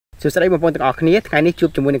สุดท้ายบางคนต้องออกนี้ថ្ងៃនេះជួប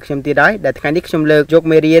ជាមួយនឹងខ្ញុំទៀតហើយដែលថ្ងៃនេះខ្ញុំលើកយក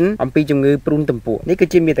មេរៀនអំពីជំងឺព្រូនទំពក់នេះគឺ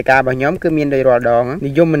ជាមាតិការបស់ខ្ញុំគឺមានដោយរាល់ដង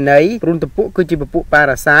និយមន័យព្រូនទំពក់គឺជាពពួកប៉ា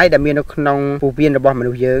រ៉ាសាយដែលមាននៅក្នុងពោះវៀនរបស់ម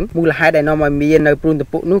នុស្សយើងមូលហេតុដែលនាំឲ្យមាននៅព្រូនទំ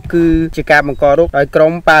ពក់នោះគឺជាការបង្ករោគដោយក្រុ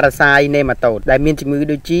មប៉ារ៉ាសាយនេម៉ាតូតដែលមានជំងឺ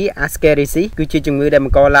ដូចជា Ascariasis គឺជាជំងឺដែលប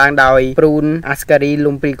ង្កឡើងដោយព្រូន Ascaris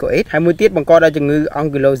lumbricoides ហើយមួយទៀតបង្កដោយជំងឺ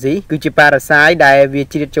Ankylosing គឺជាប៉ារ៉ាសាយដែលវា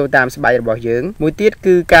ជ្រៀតចូលតាមស្បែករបស់យើងមួយទៀត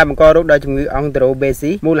គឺការបង្ករោគដោយជំងឺ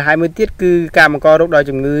Enterobasis មូលហេតុមួយទៀតគឺការបង្ករោគដោយ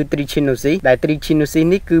ជំងឺ Trichinosis ដែល Trichinosis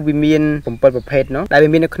នេះគឺវាមាន7ប្រភេទនោះដែលវា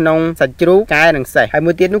មាននៅក្នុងសាច់ជ្រូកកែនិងសេះហើយ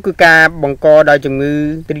មួយទៀតនោះគឺការបង្កដោយជំងឺ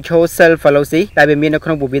Trichocephalosis ដែលវាមាននៅក្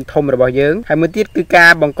នុងពោះវៀនធំរបស់យើងហើយមួយទៀតគឺកា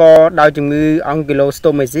របង្កដោយជំងឺ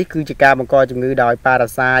Ankylostomasis គឺជាការបង្កជំងឺដោយប៉ារ៉ា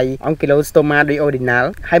សាយ Ankylostoma duodenal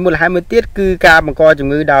ហើយមូលហេតុមួយទៀតគឺការបង្កជំ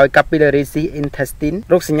ងឺដោយ Capillariasis intestine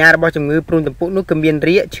រោគសញ្ញារបស់ជំងឺព្រូនទំពក់នោះគឺមាន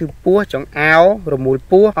រាគឈឺពោះចង្អោររមូល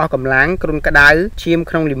ពោះអស់កម្លាំងគ្រុនក្តៅឈាម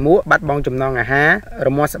ក្នុងលាមកបាត់បង់ចំណង់អាហាររ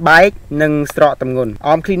មាស់ស្បែកនិងស្រកទម្ងន់អ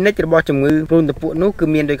ម clinic របស់ជំងឺព្រូនទំពក់នោះគឺ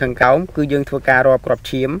មានដូចខាងក្រោមគឺយើងធ្វើការរាប់គ្រាប់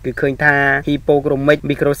ឈាមគឺឃើញថា hypochromic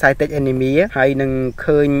microcytic anemia ហើយនឹង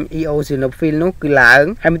ឃើញ eosinophil នោះគឺឡើង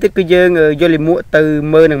ហើយមួយទៀតគឺយើងយកលាមកទៅ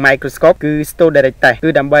មើលនឹង microscope គឺ stool direct test គឺ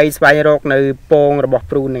ដើម្បីស្វែងរកនៅពងរបស់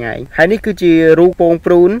ព្រូនហ្នឹងឯងហើយនេះគឺជារូបពង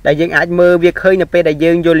ព្រូនដែលយើងអាចមើលវាឃើញនៅពេលដែល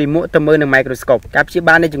យើងយកលាមកទៅមើលនឹង microscope ការព្យា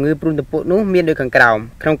បាលនៃជំងឺព្រូនទំពក់នោះមានដូចខាងក្រោម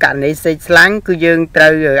ក្នុងករណីសេកស្លាំងគឺយើងត្រូ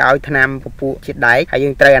វឲ្យថ្នាំពពួកជាតិដែកហើយយើ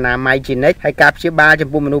ងត្រូវអនាម័យជានិច្ចហើយការព្យាបាលចំ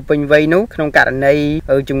ពោះមនុស្សពេញវ័យនោះក្នុងករណី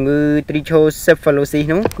ជំងឺ Trichocephalosis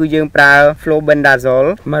នោះគឺយើងប្រើ Flobendazole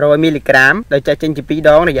 100 mg ដោយចែកចេញជា2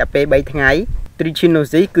ដងរយៈពេល3ថ្ងៃ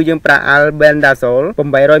Trichinosis គឺយើងប្រើ Albendazole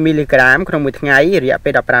 800 mg ក្នុងមួយថ្ងៃរយៈពេ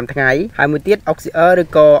ល15ថ្ងៃហើយមួយទៀត Oxyur ឬ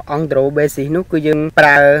ក៏ Enterobasis នោះគឺយើងប្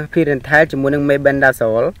រើ Pyrantel ជាមួយនឹង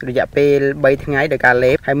Mebendazole រយៈពេល3ថ្ងៃដោយការ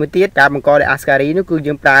លេបហើយមួយទៀតការបង្កដោយ Ascaris នោះគឺ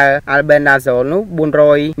យើងប្រើ Albendazole នោះ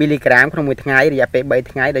400 mg ក្នុងមួយថ្ងៃរយៈពេល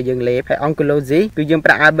3ថ្ងៃដែលយើងលេបហើយ Ankylosis គឺយើងប្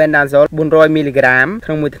រើ Albendazole 400 mg ក្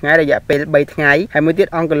នុងមួយថ្ងៃរយៈពេល3ថ្ងៃហើយមួយទៀត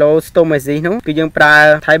Ankylostomasis នោះគឺយើងប្រើ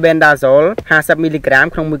Thibendazole 50 mg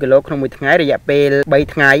ក្នុង1គីឡូក្នុងមួយថ្ងៃរយៈពេល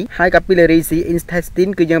3ថ្ងៃហើយ Capillariasis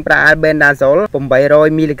intestine គឺយើងប្រើ Albendazole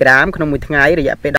 800 mg ក្នុងមួយថ្ងៃរយៈពេល